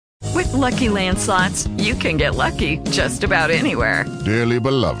With Lucky Land Slots, you can get lucky just about anywhere. Dearly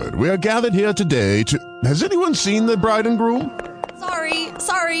beloved, we are gathered here today to... Has anyone seen the bride and groom?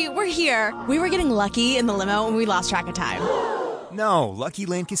 Sorry, we're here. We were getting lucky in the limo and we lost track of time. No, Lucky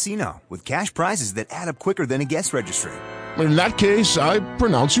Land Casino, with cash prizes that add up quicker than a guest registry. In that case, I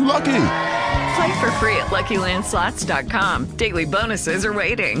pronounce you lucky. Play for free at LuckyLandSlots.com. Daily bonuses are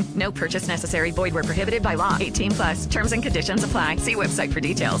waiting. No purchase necessary. Void where prohibited by law. 18+. Terms and conditions apply. See website for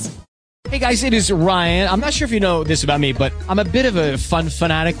details. Hey guys, it is Ryan. I'm not sure if you know this about me, but I'm a bit of a fun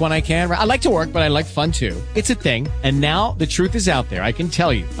fanatic when I can. I like to work, but I like fun too. It's a thing. And now the truth is out there. I can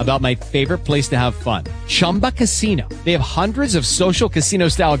tell you about my favorite place to have fun. Chumba Casino. They have hundreds of social casino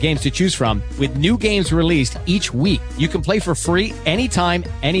style games to choose from with new games released each week. You can play for free anytime,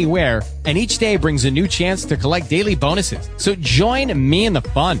 anywhere. And each day brings a new chance to collect daily bonuses. So join me in the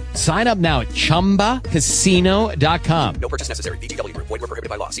fun. Sign up now at ChumbaCasino.com. No purchase necessary. VGW Group. Void where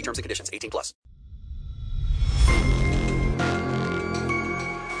prohibited by law. See terms and conditions. 18+.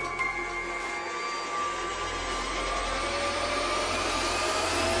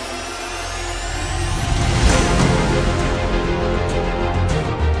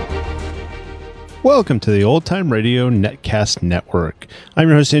 Welcome to the Old Time Radio Netcast Network. I'm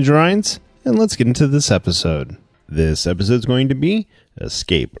your host, Andrew Rines, and let's get into this episode. This episode is going to be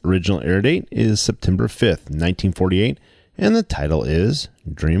Escape. Original air date is September 5th, 1948, and the title is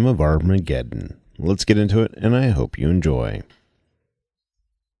Dream of Armageddon. Let's get into it, and I hope you enjoy.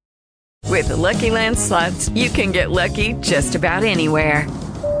 With the Lucky Land Slots, you can get lucky just about anywhere.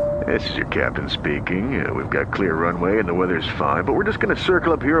 This is your captain speaking. We've got clear runway and the weather's fine, but we're just going to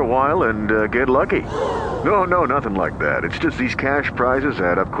circle up here a while and get lucky. No, nothing like that. It's just these cash prizes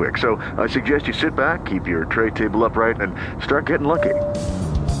add up quick. So I suggest you sit back, keep your tray table upright, and start getting lucky.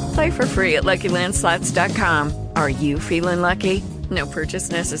 Play for free at LuckyLandSlots.com. Are you feeling lucky? No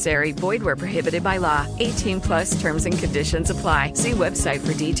purchase necessary. Void where prohibited by law. 18+ terms and conditions apply. See website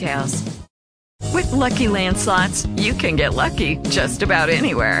for details. With Lucky Land Slots, you can get lucky just about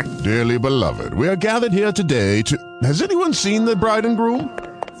anywhere. Dearly beloved, we are gathered here today to... Has anyone seen the bride and groom?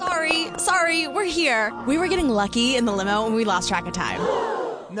 Sorry, we're here. We were getting lucky in the limo and we lost track of time.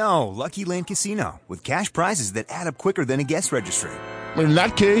 No, Lucky Land Casino, with cash prizes that add up quicker than a guest registry. In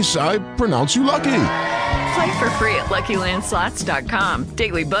that case, I pronounce you lucky. Play for free at LuckyLandSlots.com.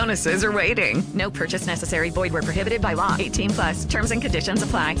 Daily bonuses are waiting. No purchase necessary. Void where prohibited by law. 18+. Terms and conditions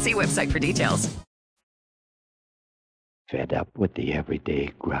apply. See website for details. Fed up with the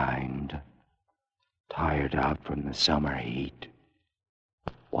everyday grind. Tired out from the summer heat.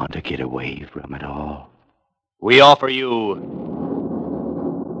 Want to get away from it all. We offer you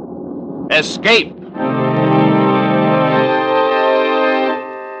Escape.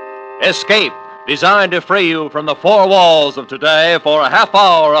 Escape, designed to free you from the four walls of today for a half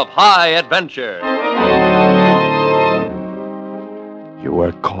hour of high adventure. You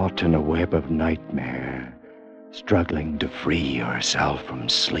are caught in a web of nightmare, struggling to free yourself from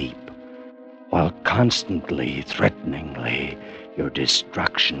sleep, while constantly, threateningly, your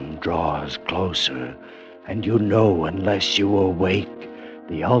destruction draws closer, and you know unless you awake,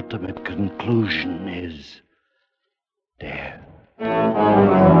 the ultimate conclusion is death.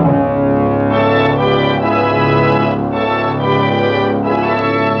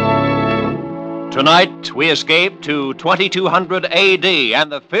 Tonight, we escape to 2200 A.D.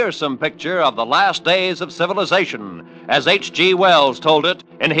 and the fearsome picture of the last days of civilization, as H.G. Wells told it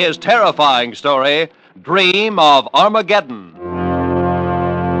in his terrifying story, Dream of Armageddon.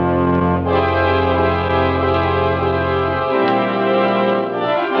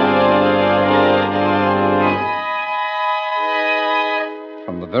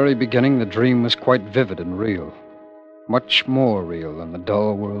 From the very beginning, the dream was quite vivid and real. Much more real than the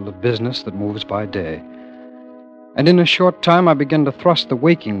dull world of business that moves by day. And in a short time, I began to thrust the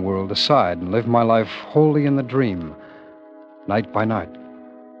waking world aside and live my life wholly in the dream, night by night.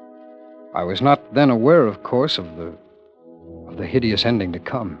 I was not then aware, of course, of the hideous ending to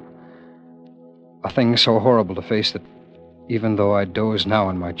come. A thing so horrible to face that even though I doze now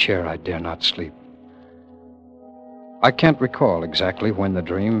in my chair, I dare not sleep. I can't recall exactly when the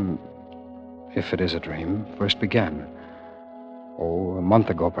dream, if it is a dream, first began. Oh, a month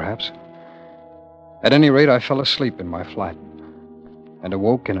ago, perhaps. At any rate, I fell asleep in my flat and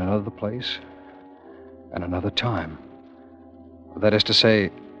awoke in another place and another time. That is to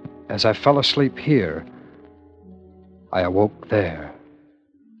say, as I fell asleep here, I awoke there,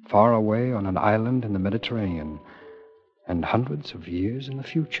 far away on an island in the Mediterranean, and hundreds of years in the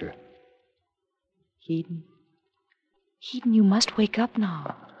future. Heaton, you must wake up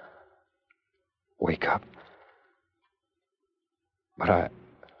now. Wake up? But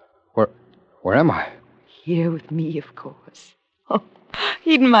Where am I? Here with me, of course. Oh,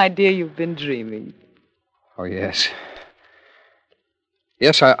 Eden, my dear, you've been dreaming. Oh, yes.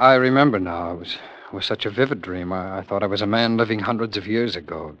 Yes, I remember now. It was such a vivid dream. I thought I was a man living hundreds of years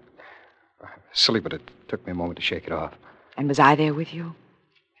ago. Silly, but it took me a moment to shake it off. And was I there with you?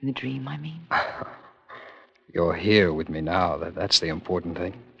 In the dream, I mean. You're here with me now. That's the important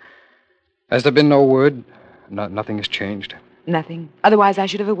thing. Has there been no word? Nothing has changed? Nothing. Otherwise, I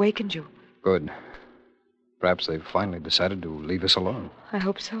should have awakened you. Good. Perhaps they've finally decided to leave us alone. I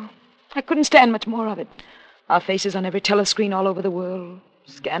hope so. I couldn't stand much more of it. Our faces on every telescreen all over the world.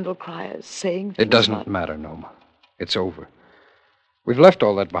 Scandal criers saying things. It doesn't matter, Noma. It's over. We've left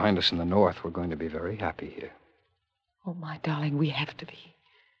all that behind us in the north. We're going to be very happy here. Oh, my darling, we have to be.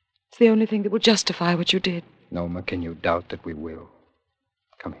 It's the only thing that will justify what you did. Noma, can you doubt that we will?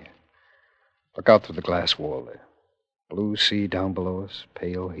 Come here. Look out through the glass wall there. Blue sea down below us,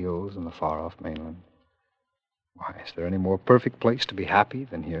 pale hills and the far-off mainland. Why, is there any more perfect place to be happy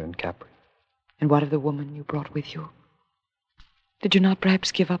than here in Capri? And what of the woman you brought with you? Did you not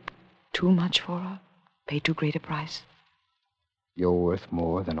perhaps give up too much for her? Pay too great a price? You're worth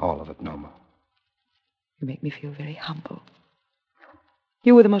more than all of it, Noma. You make me feel very humble.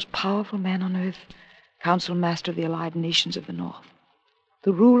 You were the most powerful man on earth, council master of the allied nations of the North,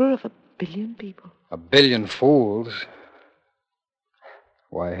 the ruler of 1 billion people. 1 billion fools?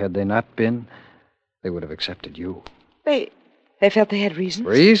 Why, had they not been, they would have accepted you. They felt they had reasons.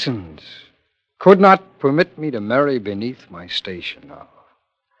 Reasons? Could not permit me to marry beneath my station now.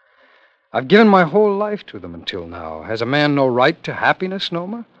 I've given my whole life to them until now. Has a man no right to happiness,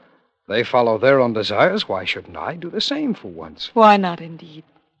 Noma? They follow their own desires. Why shouldn't I do the same for once? Why not, indeed?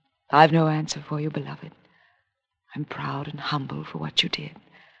 I've no answer for you, beloved. I'm proud and humble for what you did.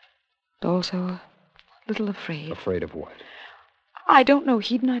 But also a little afraid. Afraid of what? I don't know,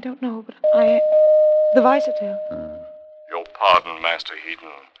 Hedon, I don't know, but the Vicetel. Your pardon, Master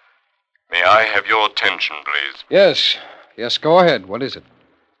Hedon. May I have your attention, please? Yes, go ahead. What is it?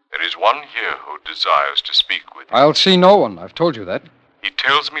 There is one here who desires to speak with you. I'll see no one. I've told you that. He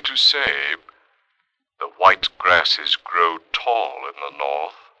tells me to say, the white grasses grow tall in the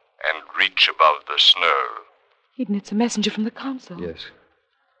north and reach above the snow. Hedon, it's a messenger from the council. Yes.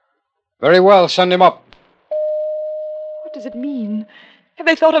 Very well, send him up. What does it mean? Have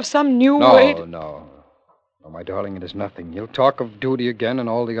they thought of some new way to... No, my darling, it is nothing. He'll talk of duty again and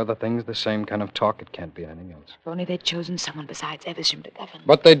all the other things, the same kind of talk. It can't be anything else. If only they'd chosen someone besides Evesham to govern.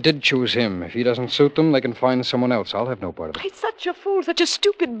 But they did choose him. If he doesn't suit them, they can find someone else. I'll have no part of it. He's such a fool, such a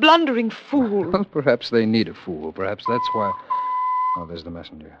stupid, blundering fool. Well, perhaps they need a fool. Perhaps that's why... Oh, there's the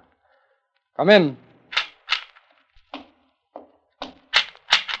messenger. Come in.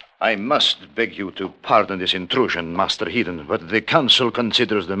 I must beg you to pardon this intrusion, Master Hedon, but the council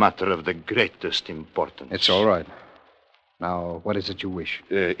considers the matter of the greatest importance. It's all right. Now, what is it you wish?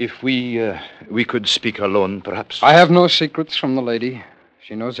 If we could speak alone, perhaps. I have no secrets from the lady.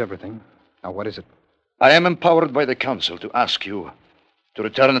 She knows everything. Now, what is it? I am empowered by the council to ask you to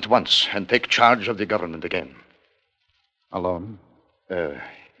return at once and take charge of the government again. Alone?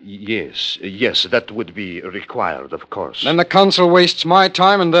 Yes, that would be required, of course. Then the council wastes my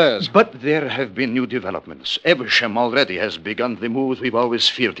time and theirs. But there have been new developments. Evesham already has begun the moves we've always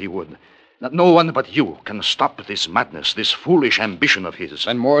feared he would. No one but you can stop this madness, this foolish ambition of his.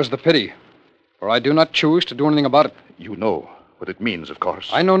 And more's the pity, for I do not choose to do anything about it. You know what it means, of course.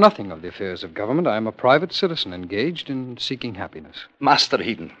 I know nothing of the affairs of government. I am a private citizen engaged in seeking happiness. Master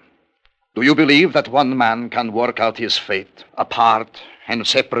Hedon, do you believe that one man can work out his fate apart and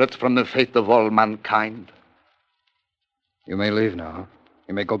separate from the fate of all mankind? You may leave now.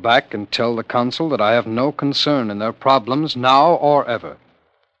 You may go back and tell the council that I have no concern in their problems now or ever.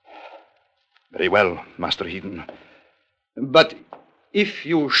 Very well, Master Hedon. But if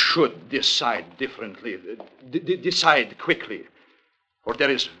you should decide differently, decide quickly, for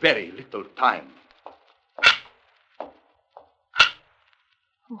there is very little time.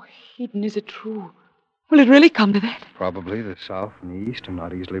 Oh, Hedon, is it true? Will it really come to that? Probably. The South and the East are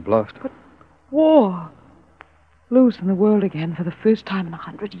not easily bluffed. But war. Loose in the world again for the first time in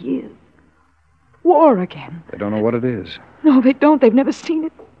 100 years. War again. They don't know what it is. No, they don't. They've never seen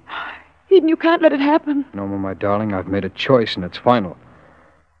it. Hedon, you can't let it happen. Noma, my darling, I've made a choice, and it's final.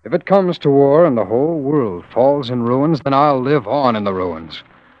 If it comes to war and the whole world falls in ruins, then I'll live on in the ruins.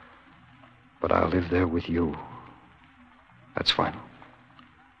 But I'll live there with you. That's final.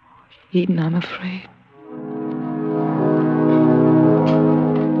 Hedon, I'm afraid.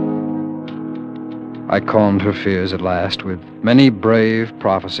 I calmed her fears at last with many brave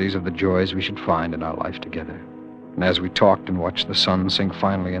prophecies of the joys we should find in our life together. And as we talked and watched the sun sink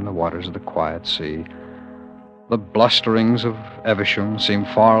finally in the waters of the quiet sea, the blusterings of Evesham seemed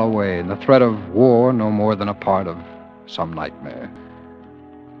far away, and the threat of war no more than a part of some nightmare.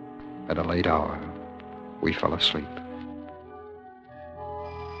 At a late hour, we fell asleep.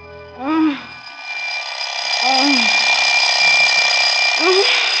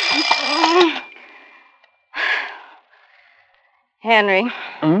 Henry.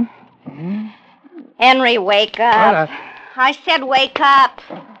 Henry, wake up. I said wake up.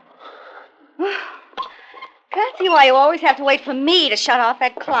 Can't see why you always have to wait for me to shut off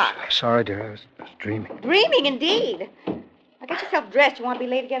that clock. Sorry, dear. I was dreaming. Dreaming, indeed. Now get yourself dressed. You want to be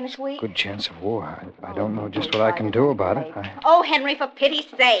late again this week? Good chance of war. I don't know just what I can do about it. Oh, Henry, for pity's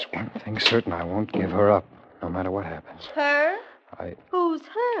sake. One thing's certain, I won't give her up, no matter what happens. Her? I... Who's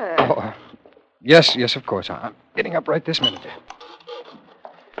her? Oh, yes, of course. I'm getting up right this minute, dear.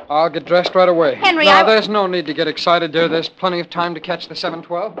 I'll get dressed right away. Henry, No, there's no need to get excited, dear. There's plenty of time to catch the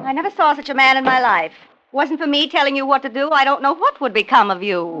 7:12. I never saw such a man in my life. Wasn't for me telling you what to do, I don't know what would become of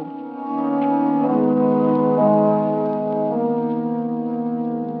you.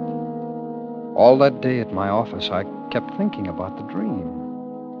 All that day at my office, I kept thinking about the dream.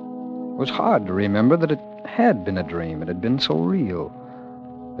 It was hard to remember that it had been a dream. It had been so real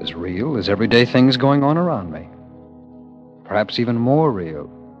as everyday things going on around me. Perhaps even more real.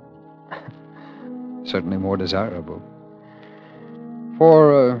 Certainly more desirable.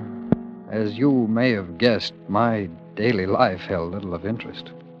 For, as you may have guessed, my daily life held little of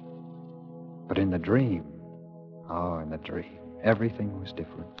interest. But in the dream, everything was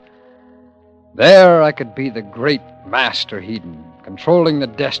different. There I could be the great Master Hedon, controlling the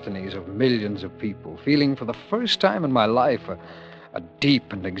destinies of millions of people, feeling for the first time in my life a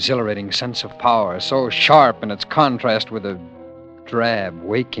deep and exhilarating sense of power, so sharp in its contrast with the drab,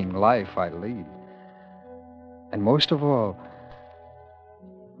 waking life I lead. And most of all,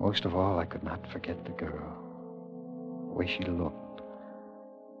 I could not forget the girl. The way she looked.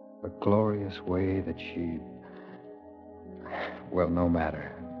 The glorious way that she... Well, no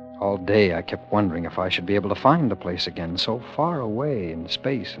matter. All day I kept wondering if I should be able to find the place again, so far away in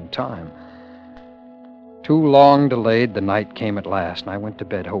space and time. Too long delayed, the night came at last, and I went to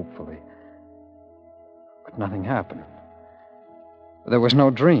bed hopefully. But nothing happened. There was no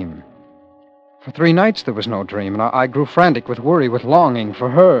dream. For 3 nights there was no dream, and I grew frantic with worry, with longing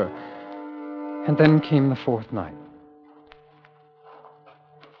for her. And then came the 4th night.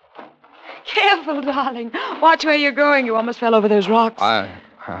 Careful, darling. Watch where you're going. You almost fell over those rocks.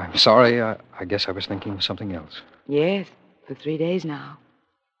 I'm sorry. I guess I was thinking of something else. Yes, for 3 days now.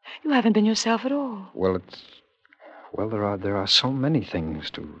 You haven't been yourself at all. Well, there are so many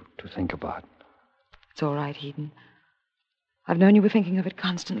things to think about. It's all right, Hedon. I've known you were thinking of it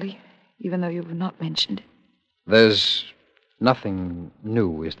constantly, even though you've not mentioned it. There's nothing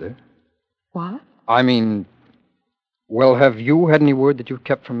new, is there? What? I mean, well, have you had any word that you've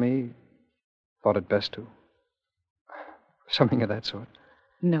kept from me? Thought it best to? Something of that sort?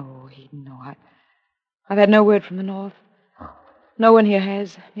 No, Hedon, no. I've had no word from the North. Oh. No one here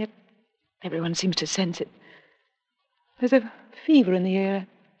has, yet everyone seems to sense it. There's a fever in the air, a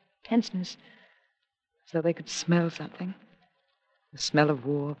tenseness, as though they could smell something. The smell of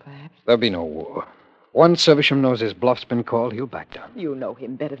war, perhaps. There'll be no war. Once Evesham knows his bluff's been called, he'll back down. You know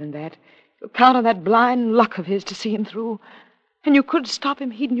him better than that. You'll count on that blind luck of his to see him through. And you could stop him,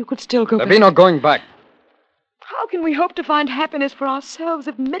 Hedon. You could still go back. There'll be no going back. How can we hope to find happiness for ourselves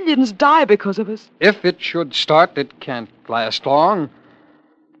if millions die because of us? If it should start, it can't last long.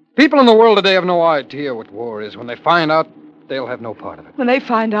 People in the world today have no idea what war is. When they find out, they'll have no part of it. When they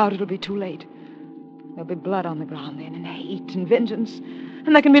find out, it'll be too late. There'll be blood on the ground then, and hate and vengeance.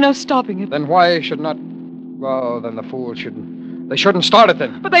 And there can be no stopping it. Then why should not... Well, then the fools shouldn't... They shouldn't start it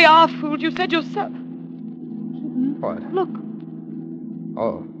then. But they are fools. You said yourself... What? Look.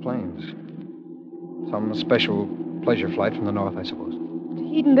 Oh, planes. Some special pleasure flight from the north, I suppose.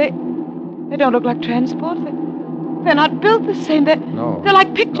 Hedon, they don't look like transports. They're not built the same. No. They're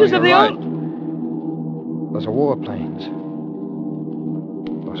like pictures of the right. old... Those are war planes.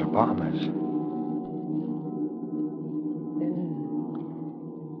 Those are bombers.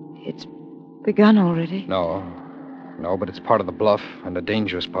 It's begun already. No, but it's part of the bluff, and the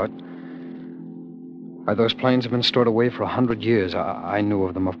dangerous part. Why, those planes have been stored away for 100 years. I knew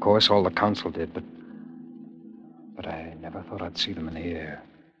of them, of course. All the council did, but I never thought I'd see them in the air.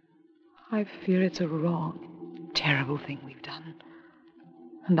 I fear it's a wrong, terrible thing we've done.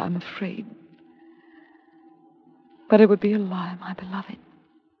 And I'm afraid. But it would be a lie, my beloved,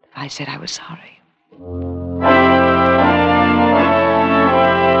 if I said I was sorry.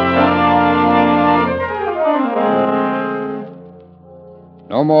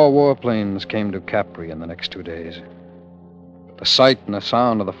 No more warplanes came to Capri in the next 2 days. But the sight and the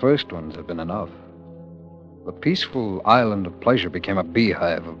sound of the first ones had been enough. The peaceful island of pleasure became a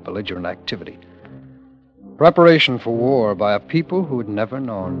beehive of belligerent activity. Preparation for war by a people who had never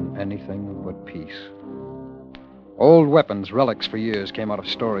known anything but peace. Old weapons, relics for years, came out of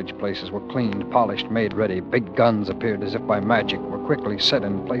storage places, were cleaned, polished, made ready. Big guns appeared as if by magic, were quickly set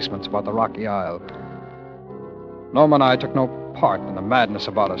in placements about the rocky isle. Norma and I took no part in the madness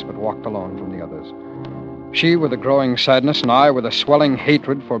about us, but walked alone from the others. She with a growing sadness, and I with a swelling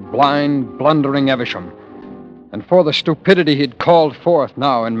hatred for blind, blundering Evesham, and for the stupidity he'd called forth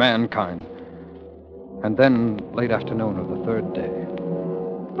now in mankind. And then, late afternoon of the third day.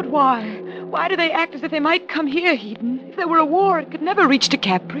 But why? Why do they act as if they might come here, Heaton? If there were a war, it could never reach to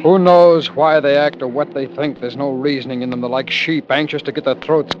Capri. Who knows why they act or what they think? There's no reasoning in them. They're like sheep, anxious to get their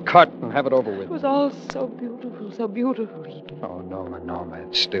throats cut and have it over with. It was all so beautiful, Heaton. Oh, Norma,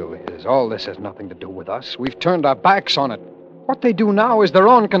 it still is. All this has nothing to do with us. We've turned our backs on it. What they do now is their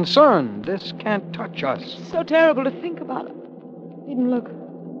own concern. This can't touch us. It's so terrible to think about it. Heaton, look.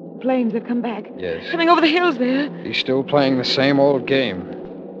 Planes have come back. Yes. Coming over the hills there. He's still playing the same old game.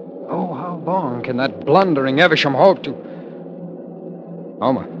 Oh, how long can that blundering Evesham hope to...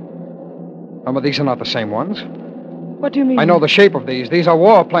 Norma, these are not the same ones. What do you mean? I know the shape of these. These are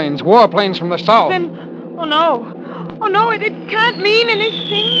warplanes from the south. Then, oh no, it can't mean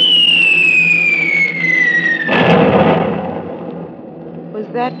anything. Was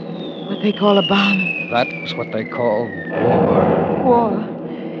that what they call a bomb? That was what they call war. War.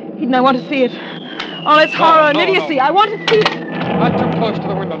 Heaton, I want to see it. All its horror and idiocy. I want to see it. Not too close to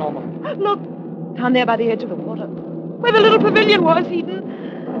the window, Norma. Look, down there by the edge of the water. Where the little pavilion was, Heaton.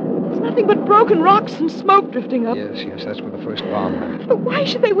 There's nothing but broken rocks and smoke drifting up. Yes, that's where the first bomb went. But why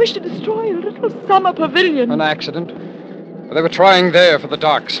should they wish to destroy a little summer pavilion? An accident. They were trying there for the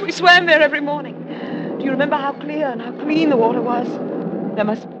docks. We swam there every morning. Do you remember how clear and how clean the water was? There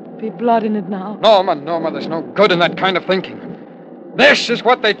must be blood in it now. Norma, there's no good in that kind of thinking. This is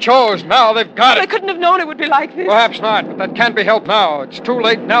what they chose. Now they've got it. I couldn't have known it would be like this. Perhaps not, but that can't be helped now. It's too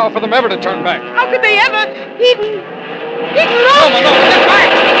late now for them ever to turn back. How could they ever? Heaton,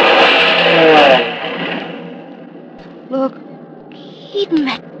 look! Look, Heaton,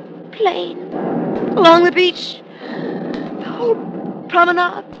 that plane. Along the beach. The whole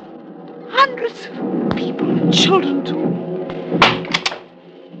promenade. Hundreds of people and children, too.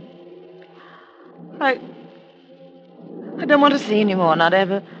 I don't want to see any more, not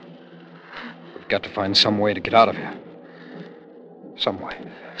ever. We've got to find some way to get out of here. Some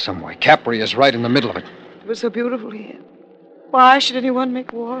way. Capri is right in the middle of it. It was so beautiful here. Why should anyone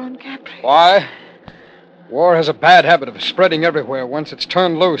make war on Capri? Why? War has a bad habit of spreading everywhere once it's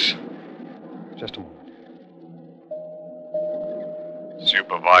turned loose. Just a moment.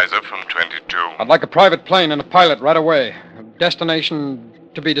 Supervisor from 22. I'd like a private plane and a pilot right away. Destination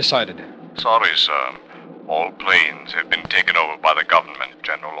to be decided. Sorry, sir. All planes have been taken over by the government.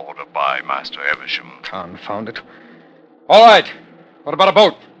 General order by Master Evesham. Confound it. All right. What about a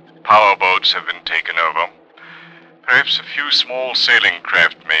boat? Power boats have been taken over. Perhaps a few small sailing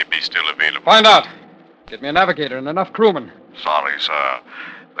craft may be still available. Find out. Get me a navigator and enough crewmen. Sorry, sir.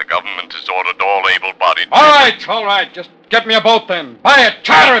 The government has ordered all able-bodied... All right. Just get me a boat then. Buy it,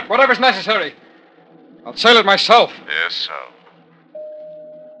 charter it, whatever's necessary. I'll sail it myself. Yes, sir.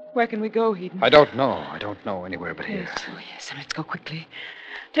 Where can we go, Heaton? I don't know anywhere but here. Yes, and let's go quickly.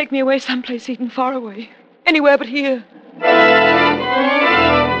 Take me away someplace, Heaton, far away. Anywhere but here.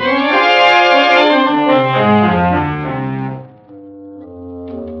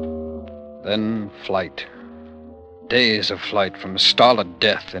 Then flight. Days of flight from stolid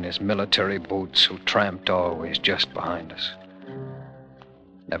death in his military boots who tramped always just behind us.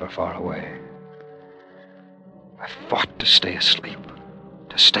 Never far away. I fought to stay asleep.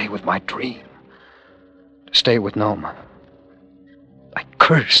 To stay with my dream. To stay with Norma. I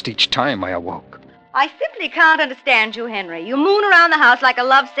cursed each time I awoke. I simply can't understand you, Henry. You moon around the house like a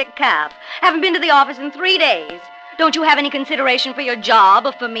lovesick calf. Haven't been to the office in 3 days. Don't you have any consideration for your job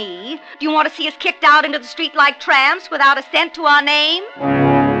or for me? Do you want to see us kicked out into the street like tramps without a cent to our name?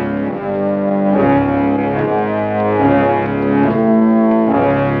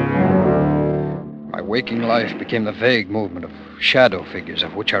 My waking life became the vague movement of shadow figures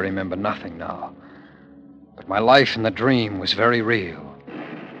of which I remember nothing now. But my life in the dream was very real.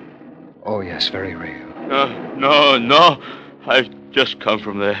 Oh, yes, very real. No. I've just come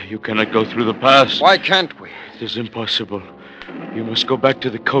from there. You cannot go through the pass. Why can't we? It is impossible. You must go back to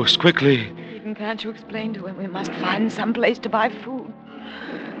the coast quickly. Even can't you explain to him we must find some place to buy food?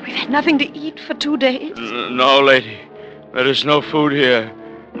 We've had nothing to eat for 2 days. No, lady. There is no food here.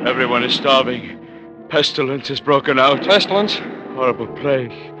 Everyone is starving. Pestilence has broken out. Pestilence? Horrible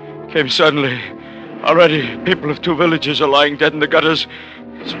plague. Came suddenly. Already, people of 2 villages are lying dead in the gutters.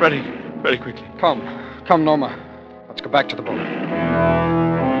 Spreading very quickly. Come, Norma. Let's go back to the boat.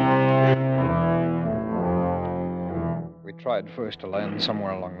 We tried first to land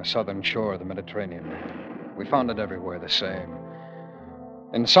somewhere along the southern shore of the Mediterranean. We found it everywhere the same.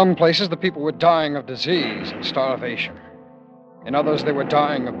 In some places, the people were dying of disease and starvation. In others, they were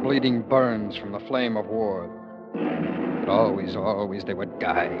dying of bleeding burns from the flame of war. But always they would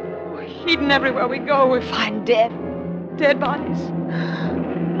die. Eden, everywhere we go, we find dead bodies.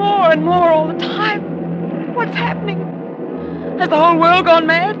 More and more all the time. What's happening? Has the whole world gone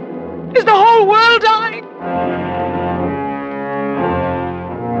mad? Is the whole world dying?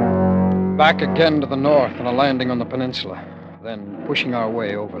 Back again to the north and a landing on the peninsula. Then pushing our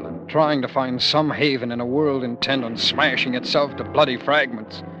way overland, trying to find some haven in a world intent on smashing itself to bloody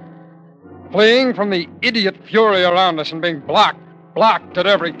fragments. Fleeing from the idiot fury around us and being blocked at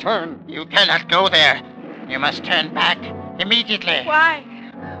every turn. You cannot go there. You must turn back immediately. Why?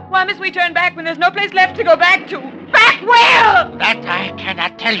 Why must we turn back when there's no place left to go back to? Back where? That I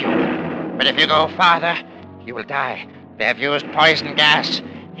cannot tell you. But if you go farther, you will die. They have used poison gas,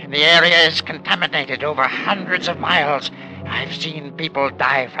 and the area is contaminated over hundreds of miles. I've seen people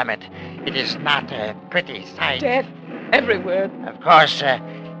die from it. It is not a pretty sight. Death everywhere. Of course,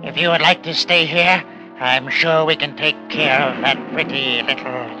 if you would like to stay here, I'm sure we can take care of that pretty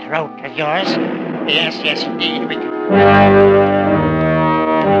little throat of yours. Yes, indeed, we can.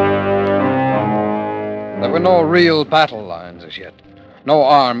 There were no real battle lines as yet. No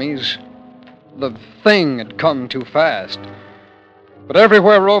armies. The thing had come too fast. But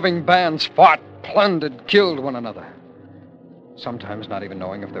everywhere roving bands fought, plundered, killed one another. Sometimes not even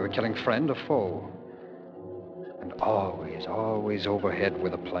knowing if they were killing friend or foe. And always overhead were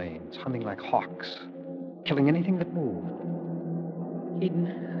the planes, humming like hawks, killing anything that moved.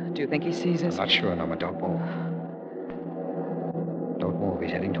 Eden, do you think he sees us? I'm not sure, Norma. Don't move. Don't move.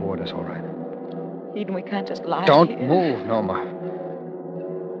 He's heading toward us, all right. Eden, we can't just lie Don't here. move, Norma.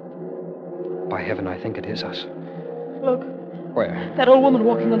 By heaven, I think it is us. Look. Where? That old woman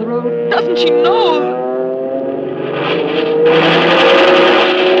walking on the road. Doesn't she know?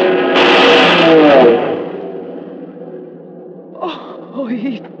 Oh,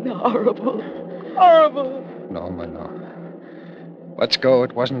 Eden, horrible. Horrible. Norma, no. Let's go.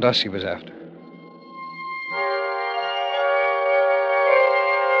 It wasn't us he was after.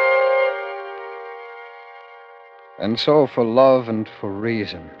 And so, for love and for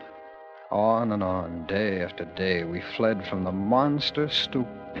reason, on and on, day after day, we fled from the monster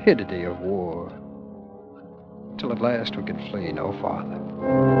stupidity of war. Till at last we could flee no farther.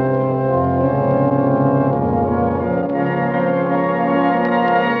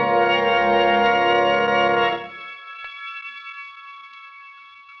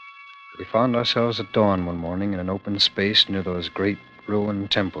 We found ourselves at dawn one morning in an open space near those great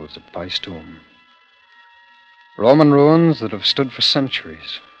ruined temples at Paestum. Roman ruins that have stood for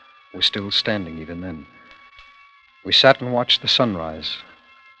centuries were still standing even then. We sat and watched the sunrise,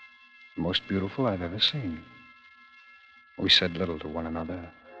 the most beautiful I've ever seen. We said little to one another.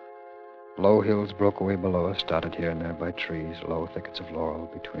 Low hills broke away below us, dotted here and there by trees, low thickets of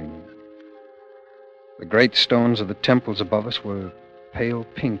laurel between. The great stones of the temples above us were pale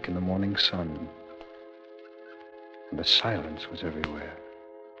pink in the morning sun. And the silence was everywhere.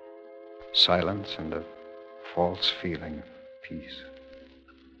 Silence and a false feeling of peace.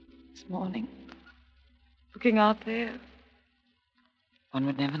 This morning, looking out there, one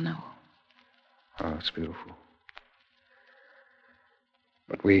would never know. Oh, it's beautiful.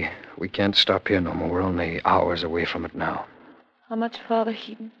 But we can't stop here no more. We're only hours away from it now. How much farther,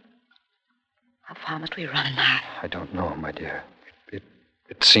 Eden? How far must we run now? I don't know, my dear.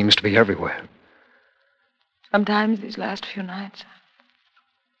 It seems to be everywhere. Sometimes these last few nights,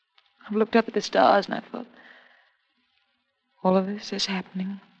 I've looked up at the stars and I've thought, all of this is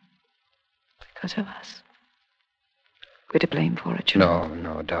happening because of us. We're to blame for it, you know.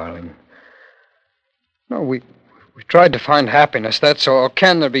 No, darling. No, we tried to find happiness, that's all.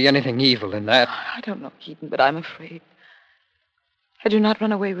 Can there be anything evil in that? I don't know, Keaton, but I'm afraid. Had you not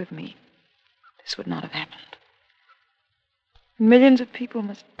run away with me, this would not have happened. Millions of people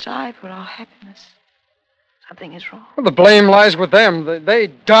must die for our happiness. Something is wrong. Well, the blame lies with them. They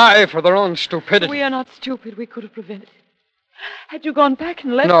die for their own stupidity. We are not stupid. We could have prevented it. Had you gone back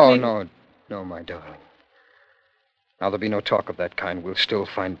and left me... No, my darling. Now, there'll be no talk of that kind. We'll still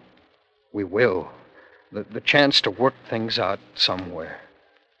find... We will. The chance to work things out somewhere.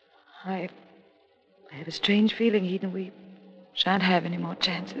 I have a strange feeling, Eden. We shan't have any more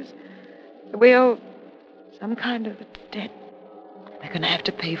chances. We owe some kind of a debt. They're going to have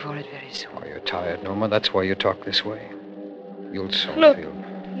to pay for it very soon. Oh, you're tired, Norma. That's why you talk this way. You'll soon Look, feel.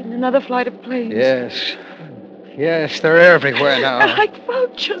 in another flight of planes. Yes. Yes, they're everywhere now. They're like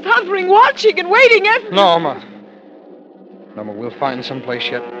vultures, hovering, watching, and waiting everywhere. Norma. Norma, we'll find someplace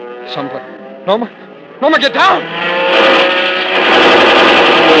yet. Someplace. Norma? Norma, get down!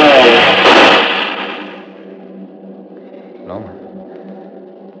 Norma.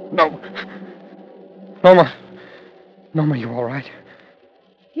 No. Norma. Norma, you all right?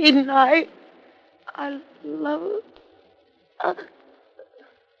 Eden, I love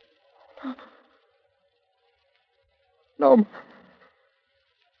Norma.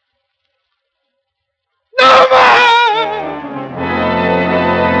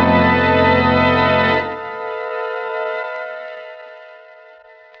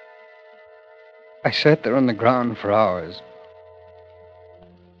 I sat there on the ground for hours,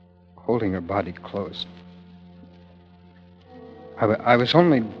 holding her body close. I was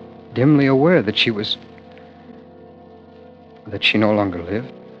only dimly aware that she no longer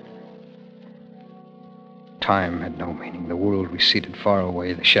lived. Time had no meaning. The world receded far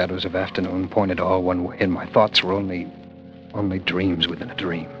away. The shadows of afternoon pointed all one way, and my thoughts were only dreams within a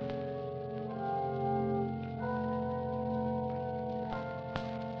dream.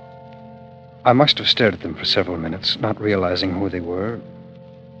 I must have stared at them for several minutes, not realizing who they were,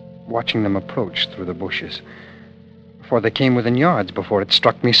 watching them approach through the bushes. Before they came within yards, before it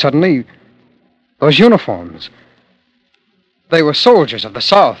struck me suddenly, those uniforms. They were soldiers of the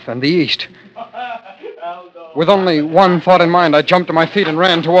South and the East. With only one thought in mind, I jumped to my feet and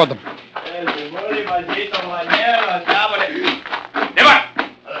ran toward them.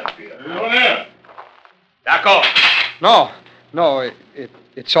 No,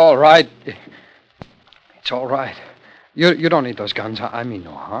 it's all right. It's all right. You don't need those guns. I mean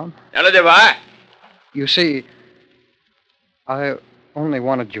no harm. You see, I only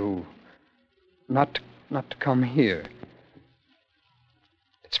wanted you not to come here.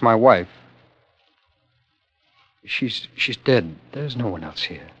 It's my wife. She's dead. There's no one else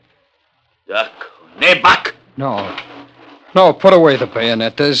here. No, put away the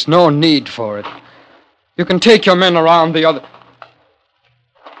bayonet. There's no need for it. You can take your men around the other...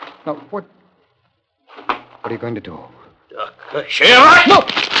 Now, what are you going to do? No!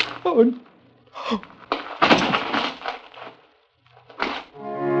 Oh.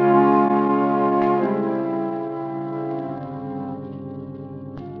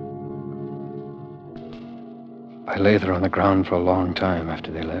 I lay there on the ground for a long time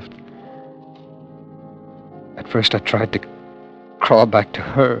after they left. At first I tried to crawl back to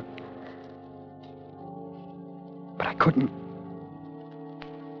her, but I couldn't.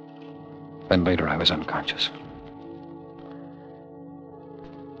 Then later I was unconscious.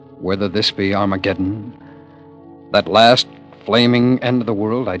 Whether this be Armageddon, that last flaming end of the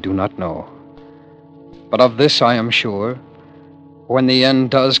world, I do not know. But of this I am sure. When the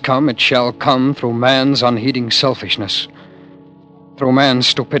end does come, it shall come through man's unheeding selfishness, through man's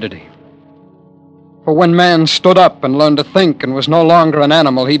stupidity. For when man stood up and learned to think and was no longer an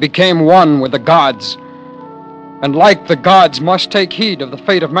animal, he became one with the gods, and like the gods must take heed of the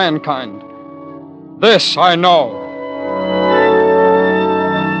fate of mankind. This I know.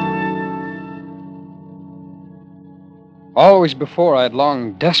 Always before I had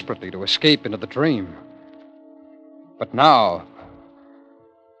longed desperately to escape into the dream. But now,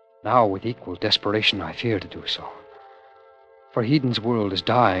 with equal desperation, I fear to do so. For Eden's world is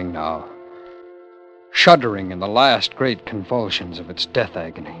dying now, shuddering in the last great convulsions of its death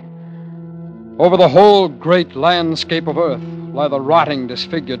agony. Over the whole great landscape of earth lie the rotting,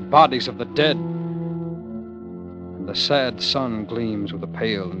 disfigured bodies of the dead. And the sad sun gleams with a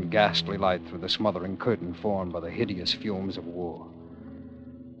pale and ghastly light through the smothering curtain formed by the hideous fumes of war.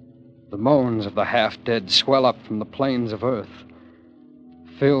 The moans of the half-dead swell up from the plains of earth,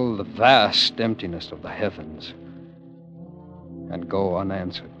 fill the vast emptiness of the heavens, and go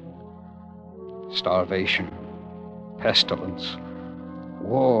unanswered. Starvation, pestilence,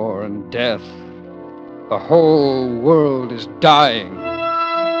 war, and death. The whole world is dying.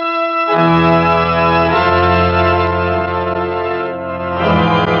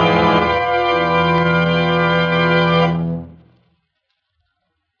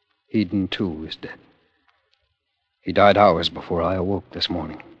 Eden, too, is dead. He died hours before I awoke this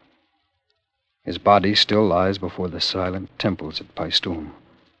morning. His body still lies before the silent temples at Paestum.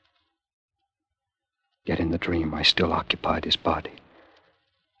 Yet in the dream, I still occupied his body.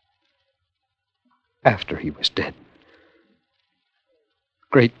 After he was dead,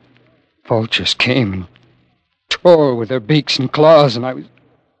 great vultures came and forward with their beaks and claws, and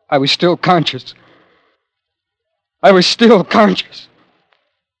I was still conscious. I was still conscious.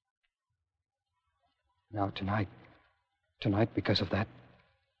 Now tonight, because of that,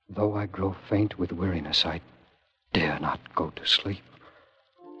 though I grow faint with weariness, I dare not go to sleep.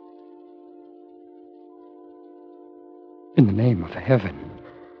 In the name of heaven,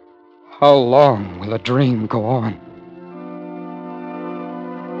 how long will a dream go on?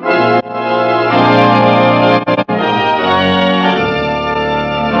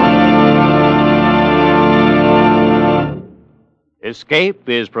 Escape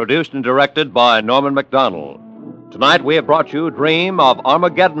is produced and directed by Norman MacDonald. Tonight we have brought you Dream of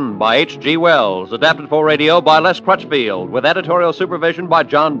Armageddon by H.G. Wells, adapted for radio by Les Crutchfield, with editorial supervision by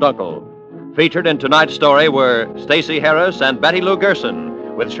John Dunkel. Featured in tonight's story were Stacey Harris and Betty Lou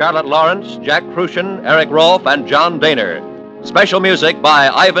Gerson, with Charlotte Lawrence, Jack Crucian, Eric Rolfe, and John Daner. Special music by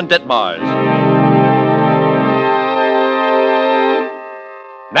Ivan Ditmars.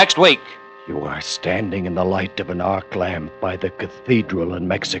 Next week. You are standing in the light of an arc lamp by the cathedral in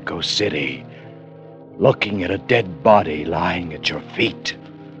Mexico City, looking at a dead body lying at your feet,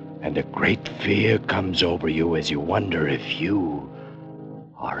 and a great fear comes over you as you wonder if you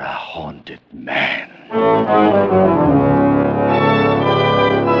are a haunted man.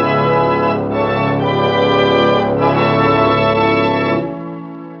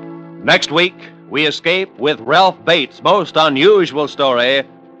 Next week, we escape with Ralph Bates' most unusual story,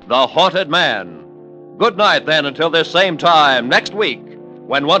 The Haunted Man. Good night, then, until this same time next week,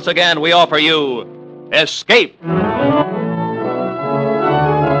 when once again we offer you Escape.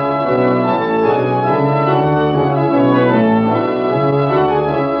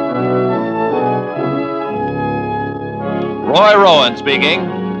 Roy Rowan speaking.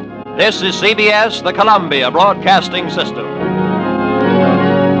 This is CBS, the Columbia Broadcasting System.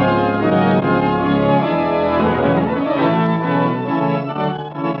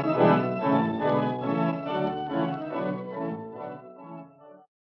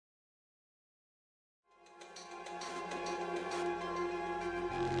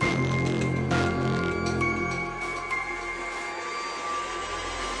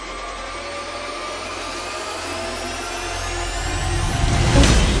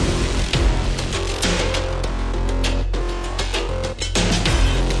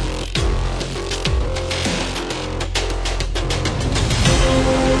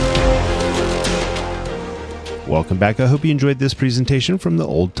 Welcome back. I hope you enjoyed this presentation from the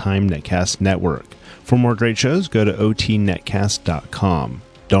Old Time Netcast Network. For more great shows, go to otnetcast.com.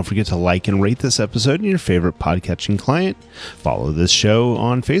 Don't forget to like and rate this episode in your favorite podcatching client. Follow this show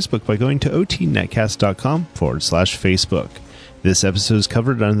on Facebook by going to otnetcast.com/Facebook. This episode is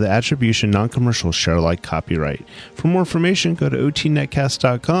covered under the Attribution Non-Commercial Share Alike copyright. For more information, go to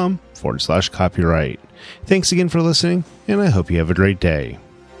otnetcast.com/copyright. Thanks again for listening, and I hope you have a great day.